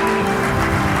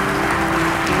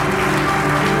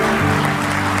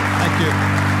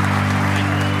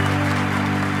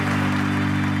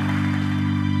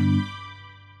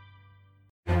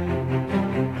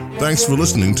 Thanks for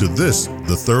listening to this,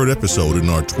 the third episode in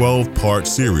our 12-part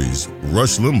series,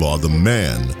 Rush Limbaugh, the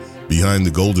man behind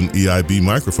the golden EIB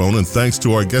microphone, and thanks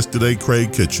to our guest today,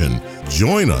 Craig Kitchen.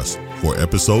 Join us for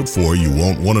episode 4. You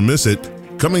won't want to miss it.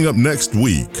 Coming up next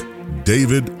week,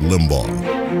 David Limbaugh.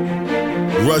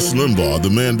 Rush Limbaugh, the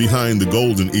man behind the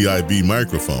golden EIB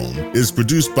microphone, is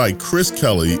produced by Chris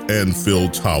Kelly and Phil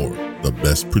Tower, the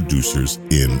best producers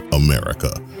in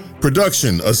America.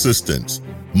 Production assistants,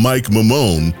 Mike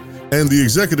Mamone, and the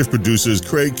executive producers,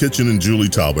 Craig Kitchen and Julie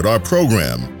Talbot. Our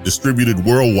program, distributed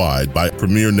worldwide by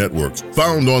Premier Networks,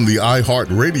 found on the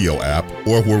iHeartRadio app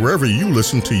or wherever you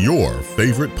listen to your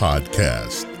favorite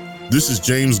podcast. This is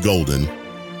James Golden.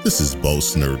 This is Bo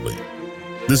Snerdley.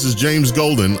 This is James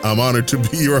Golden. I'm honored to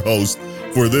be your host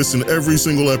for this and every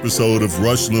single episode of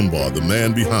Rush Limbaugh, the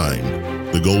man behind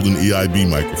the golden EIB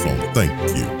microphone. Thank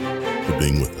you for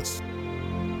being with us.